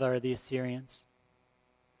of Nineveh or the Assyrians.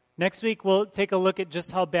 Next week, we'll take a look at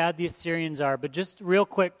just how bad the Assyrians are. But just real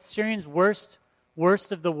quick, Assyrians worst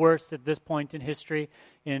of the worst at this point in history,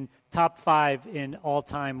 in top 5 in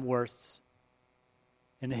all-time worsts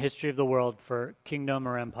in the history of the world for kingdom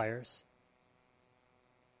or empires.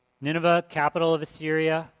 Nineveh, capital of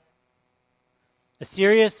Assyria.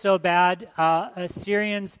 Assyria is so bad.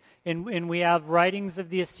 Assyrians, and we have writings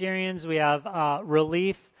of the Assyrians. We have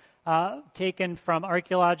relief taken from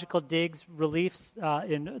archaeological digs, reliefs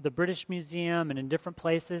in the British Museum and in different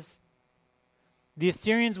places. The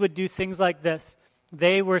Assyrians would do things like this.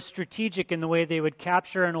 They were strategic in the way they would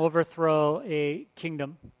capture and overthrow a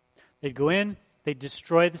kingdom. They'd go in, they'd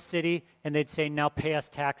destroy the city, and they'd say, now pay us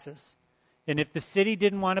taxes. And if the city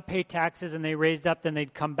didn't want to pay taxes and they raised up, then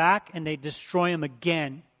they'd come back and they'd destroy them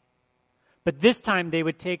again. But this time they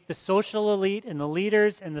would take the social elite and the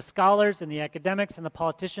leaders and the scholars and the academics and the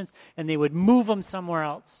politicians and they would move them somewhere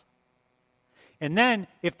else. And then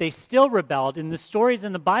if they still rebelled, in the stories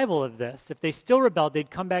in the Bible of this, if they still rebelled, they'd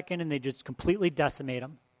come back in and they'd just completely decimate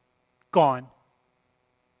them. Gone.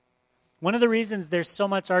 One of the reasons there's so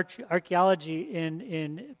much archaeology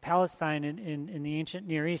in Palestine and in the ancient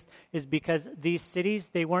Near East is because these cities,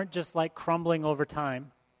 they weren't just like crumbling over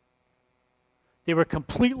time. They were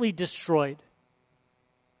completely destroyed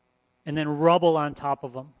and then rubble on top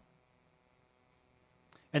of them.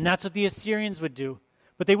 And that's what the Assyrians would do.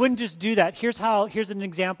 But they wouldn't just do that. Here's an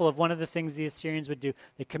example of one of the things the Assyrians would do.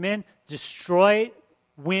 They come in, destroy,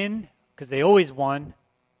 win, because they always won.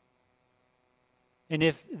 And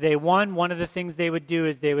if they won, one of the things they would do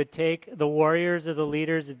is they would take the warriors or the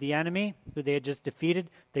leaders of the enemy, who they had just defeated,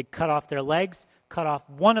 they'd cut off their legs, cut off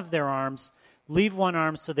one of their arms, leave one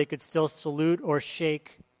arm so they could still salute or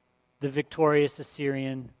shake the victorious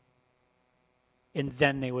Assyrian, and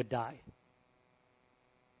then they would die.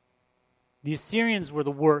 The Assyrians were the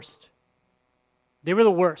worst. They were the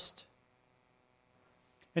worst.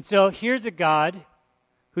 And so here's a God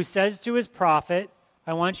who says to his prophet,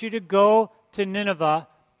 I want you to go to Nineveh,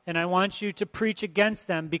 and I want you to preach against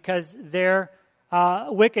them because their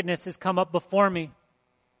wickedness has come up before me.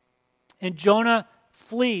 And Jonah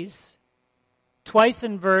flees. Twice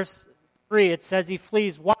in verse 3, it says he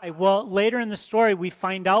flees. Why? Well, later in the story, we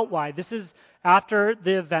find out why. This is after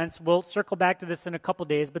the events. We'll circle back to this in a couple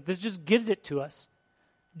days, but this just gives it to us.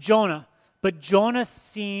 Jonah. But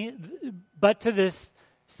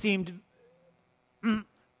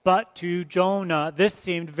to Jonah, this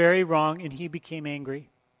seemed very wrong, and he became angry.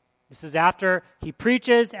 This is after he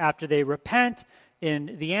preaches, after they repent,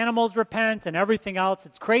 and the animals repent, and everything else.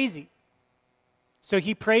 It's crazy. So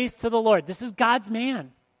he prays to the Lord. This is God's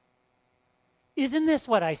man. Isn't this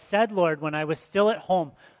what I said, Lord, when I was still at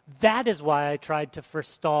home? That is why I tried to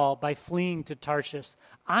forestall by fleeing to Tarshish.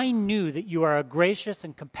 I knew that you are a gracious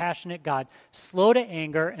and compassionate God, slow to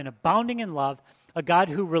anger and abounding in love, a God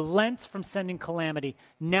who relents from sending calamity.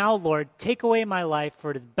 Now, Lord, take away my life, for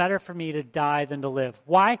it is better for me to die than to live.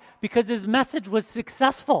 Why? Because his message was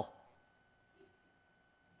successful.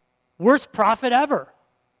 Worst prophet ever.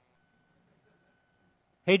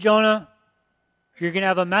 Hey, Jonah, you're going to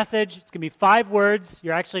have a message. It's going to be 5 words.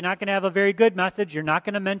 You're actually not going to have a very good message. You're not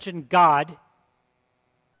going to mention God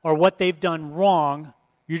or what they've done wrong.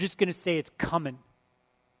 You're just going to say it's coming.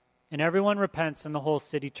 And everyone repents and the whole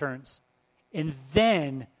city turns. And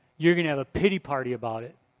then you're going to have a pity party about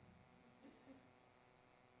it.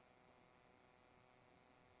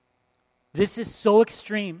 This is so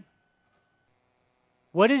extreme.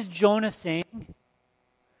 What is Jonah saying?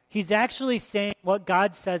 He's actually saying what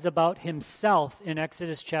God says about himself in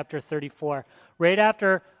Exodus chapter 34. Right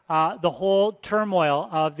after the whole turmoil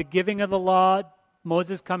of the giving of the law,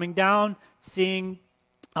 Moses coming down, seeing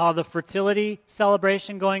the fertility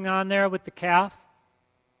celebration going on there with the calf,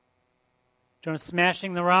 Jonah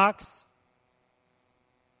smashing the rocks,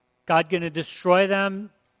 God going to destroy them.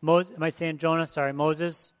 Am I saying Jonah? Sorry,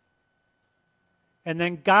 Moses. And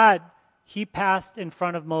then God, he passed in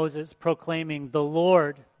front of Moses proclaiming, the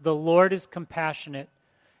Lord is compassionate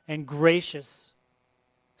and gracious,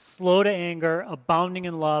 slow to anger, abounding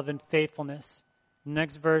in love and faithfulness. The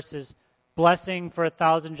next verse is blessing for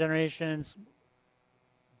 1,000 generations,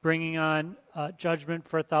 bringing on judgment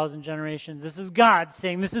for 1,000 generations. This is God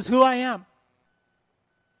saying, this is who I am.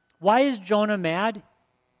 Why is Jonah mad?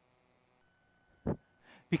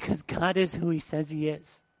 Because God is who he says he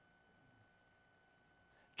is.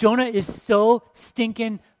 Jonah is so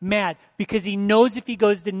stinking mad because he knows if he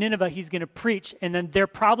goes to Nineveh, he's going to preach, and then they're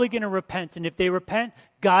probably going to repent. And if they repent,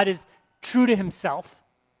 God is true to himself.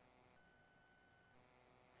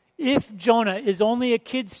 If Jonah is only a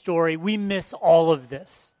kid's story, we miss all of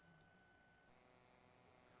this.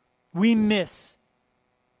 We miss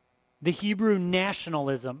the Hebrew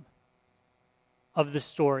nationalism of the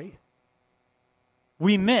story.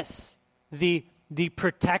 We miss the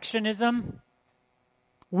protectionism.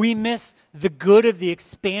 We miss the good of the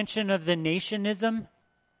expansion of the nationism.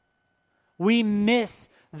 We miss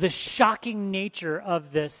the shocking nature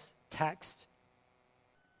of this text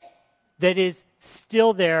that is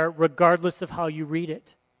still there regardless of how you read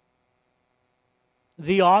it.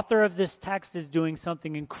 The author of this text is doing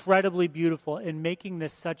something incredibly beautiful in making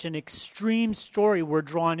this such an extreme story. We're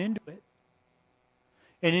drawn into it.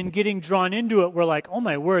 And in getting drawn into it, we're like, oh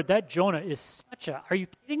my word, that Jonah is are you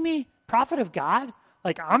kidding me? Prophet of God?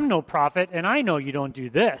 Like, I'm no prophet, and I know you don't do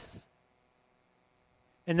this.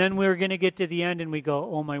 And then we're going to get to the end, and we go,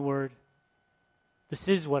 oh my word, this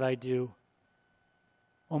is what I do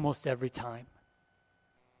almost every time.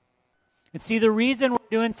 And see, the reason we're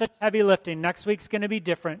doing such heavy lifting, next week's going to be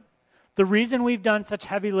different. The reason we've done such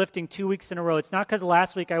heavy lifting 2 weeks in a row, it's not because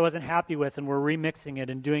last week I wasn't happy with and we're remixing it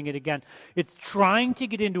and doing it again. It's trying to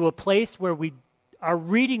get into a place where we are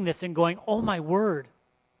reading this and going, oh my word.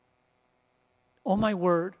 Oh my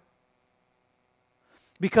word.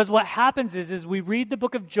 Because what happens is we read the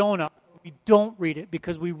book of Jonah, we don't read it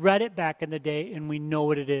because we read it back in the day and we know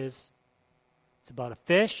what it is. It's about a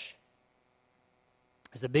fish.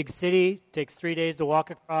 There's a big city. It takes 3 days to walk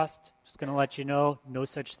across. Just going to let you know, no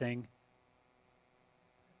such thing.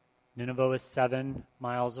 Nineveh is 7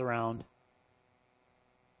 miles around.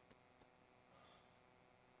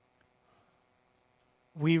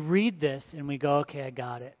 We read this and we go, okay, I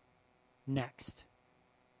got it. Next.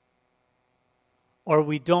 Or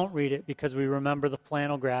we don't read it because we remember the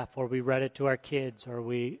flannel graph, or we read it to our kids, or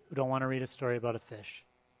we don't want to read a story about a fish.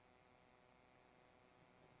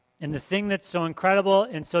 And the thing that's so incredible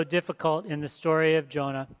and so difficult in the story of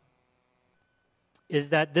Jonah is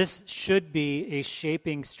that this should be a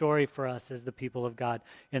shaping story for us as the people of God,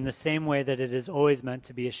 in the same way that it is always meant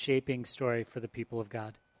to be a shaping story for the people of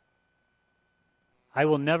God. I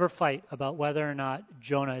will never fight about whether or not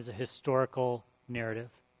Jonah is a historical narrative.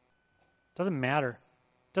 Doesn't matter.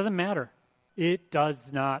 Doesn't matter. It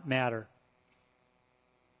does not matter.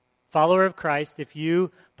 Follower of Christ, if you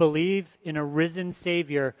believe in a risen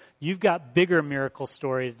Savior, you've got bigger miracle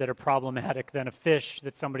stories that are problematic than a fish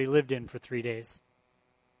that somebody lived in for 3 days.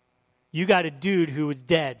 You got a dude who was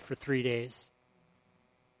dead for 3 days,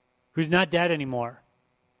 who's not dead anymore.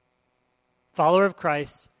 Follower of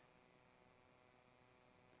Christ,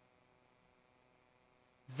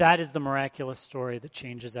 that is the miraculous story that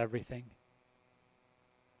changes everything.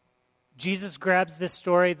 Jesus grabs this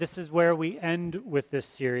story. This is where we end with this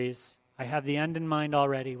series. I have the end in mind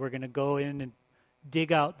already. We're going to go in and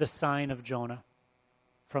dig out the sign of Jonah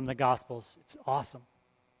from the Gospels. It's awesome.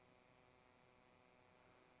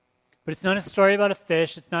 But it's not a story about a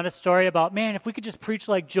fish. It's not a story about, man, if we could just preach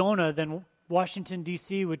like Jonah, then Washington,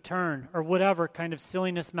 D.C. would turn, or whatever kind of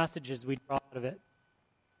silliness messages we draw out of it.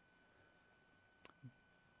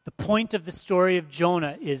 The point of the story of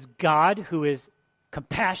Jonah is God, who is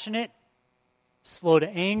compassionate, slow to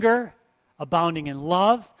anger, abounding in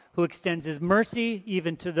love, who extends his mercy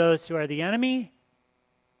even to those who are the enemy,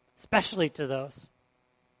 especially to those.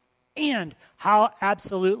 And how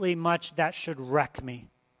absolutely much that should wreck me.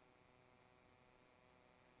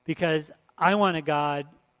 Because I want a God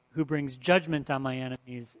who brings judgment on my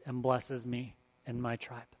enemies and blesses me and my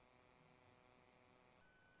tribe.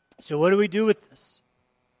 So what do we do with this?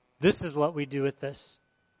 This is what we do with this.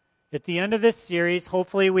 At the end of this series,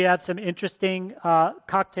 hopefully we have some interesting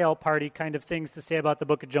cocktail party kind of things to say about the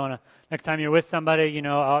book of Jonah. Next time you're with somebody,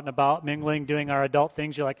 out and about, mingling, doing our adult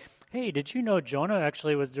things, you're like, hey, did you know Jonah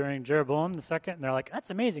actually was during Jeroboam II? And they're like, that's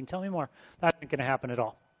amazing, tell me more. That ain't going to happen at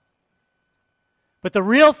all. But the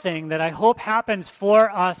real thing that I hope happens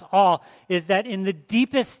for us all is that in the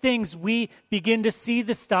deepest things, we begin to see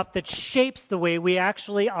the stuff that shapes the way we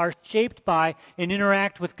actually are shaped by and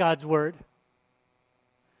interact with God's Word.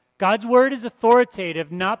 God's Word is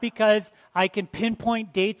authoritative not because I can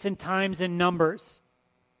pinpoint dates and times and numbers.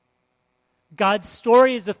 God's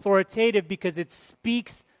story is authoritative because it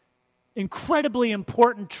speaks incredibly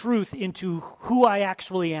important truth into who I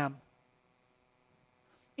actually am.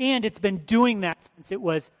 And it's been doing that since it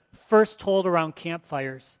was first told around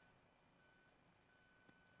campfires.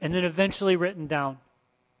 And then eventually written down.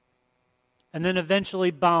 And then eventually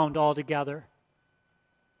bound all together.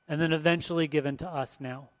 And then eventually given to us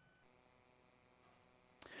now.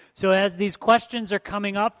 So as these questions are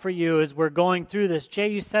coming up for you as we're going through this, Jay,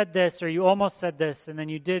 you said this, or you almost said this, and then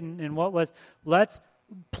you didn't, and what was, let's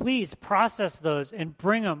please process those and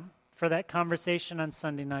bring them for that conversation on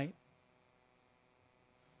Sunday night.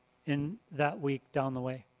 In that week down the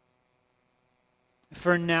way.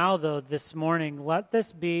 For now, though, this morning, let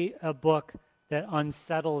this be a book that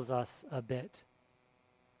unsettles us a bit.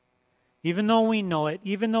 Even though we know it,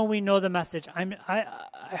 even though we know the message, I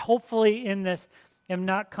hopefully in this am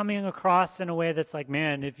not coming across in a way that's like,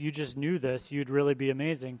 man, if you just knew this, you'd really be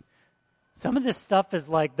amazing. Some of this stuff is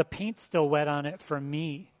like the paint's still wet on it for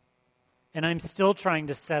me, and I'm still trying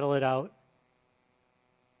to settle it out.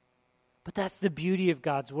 But that's the beauty of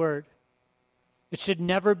God's Word. It should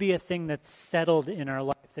never be a thing that's settled in our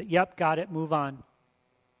life. That, yep, got it, move on.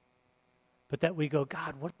 But that we go,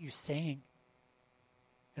 God, what are you saying?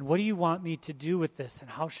 And what do you want me to do with this?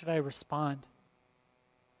 And how should I respond?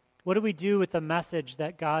 What do we do with the message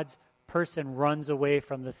that God's person runs away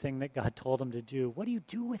from the thing that God told him to do? What do you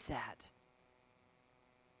do with that?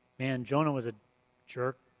 Man, Jonah was a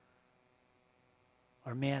jerk.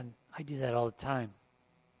 Or man, I do that all the time.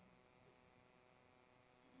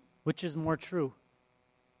 Which is more true?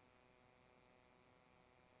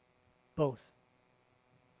 Both.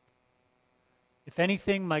 If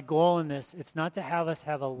anything, my goal in this, it's not to have us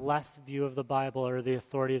have a less view of the Bible or the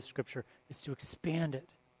authority of Scripture. It's to expand it.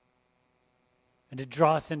 And to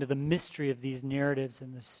draw us into the mystery of these narratives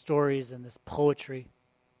and the stories and this poetry.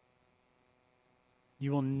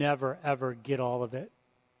 You will never, ever get all of it.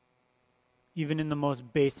 Even in the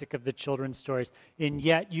most basic of the children's stories. And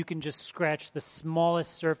yet you can just scratch the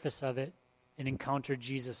smallest surface of it and encounter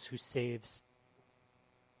Jesus who saves.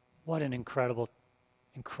 What an incredible,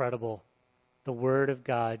 the Word of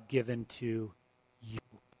God given to you.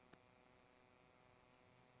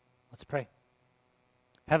 Let's pray.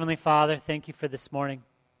 Heavenly Father, thank you for this morning.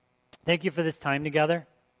 Thank you for this time together.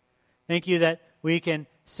 Thank you that we can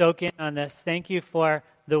soak in on this. Thank you for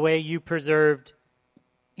the way you preserved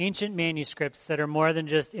ancient manuscripts that are more than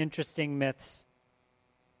just interesting myths.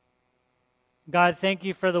 God, thank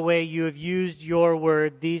you for the way you have used your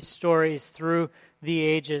word, these stories through the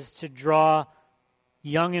ages to draw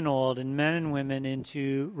young and old and men and women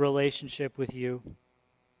into relationship with you.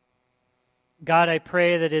 God, I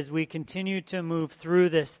pray that as we continue to move through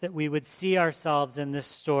this, that we would see ourselves in this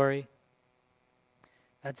story.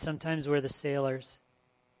 That sometimes we're the sailors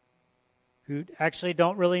who actually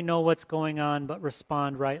don't really know what's going on but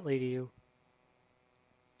respond rightly to you.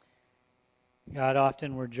 God,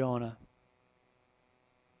 often we're Jonah.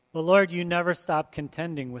 But Lord, you never stop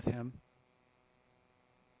contending with him.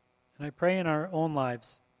 And I pray in our own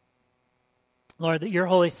lives, Lord, that your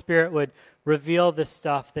Holy Spirit would reveal the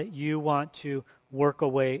stuff that you want to work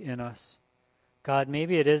away in us. God,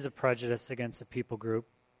 maybe it is a prejudice against a people group.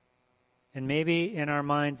 And maybe in our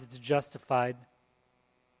minds it's justified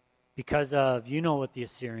because of, you know what the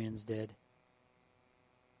Assyrians did.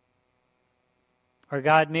 Or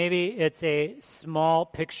God, maybe it's a small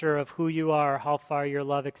picture of who you are, how far your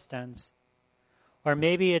love extends. Or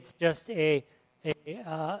maybe it's just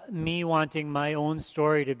me wanting my own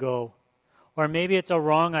story to go. Or maybe it's a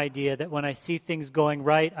wrong idea that when I see things going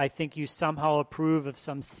right, I think you somehow approve of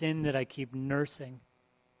some sin that I keep nursing.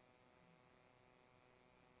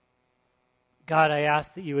 God, I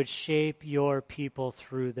ask that you would shape your people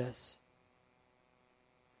through this.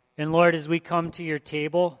 And Lord, as we come to your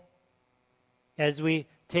table, as we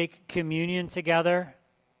take communion together,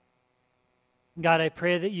 God, I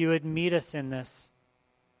pray that you would meet us in this.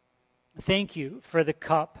 Thank you for the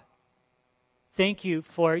cup. Thank you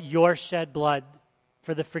for your shed blood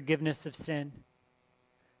for the forgiveness of sin.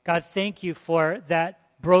 God, thank you for that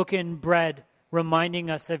broken bread reminding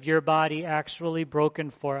us of your body actually broken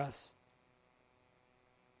for us.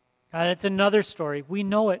 God, it's another story. We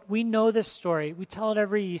know it. We know this story. We tell it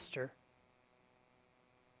every Easter.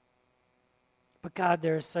 But God,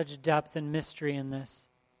 there is such depth and mystery in this.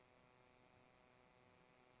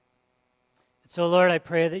 So, Lord, I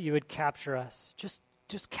pray that you would capture us. Just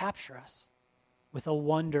capture us with a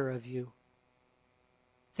wonder of you.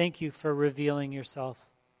 Thank you for revealing yourself.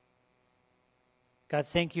 God,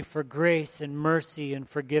 thank you for grace and mercy and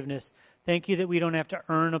forgiveness. Thank you that we don't have to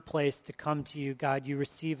earn a place to come to you. God, you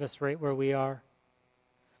receive us right where we are.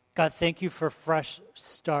 God, thank you for fresh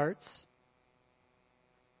starts.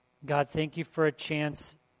 God, thank you for a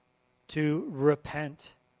chance to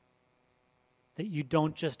repent, that you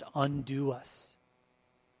don't just undo us.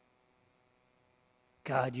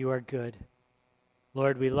 God, you are good.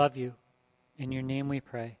 Lord, we love you. In your name we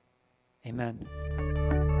pray. Amen.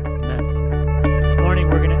 Amen. This morning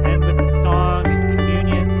we're going to end with a song.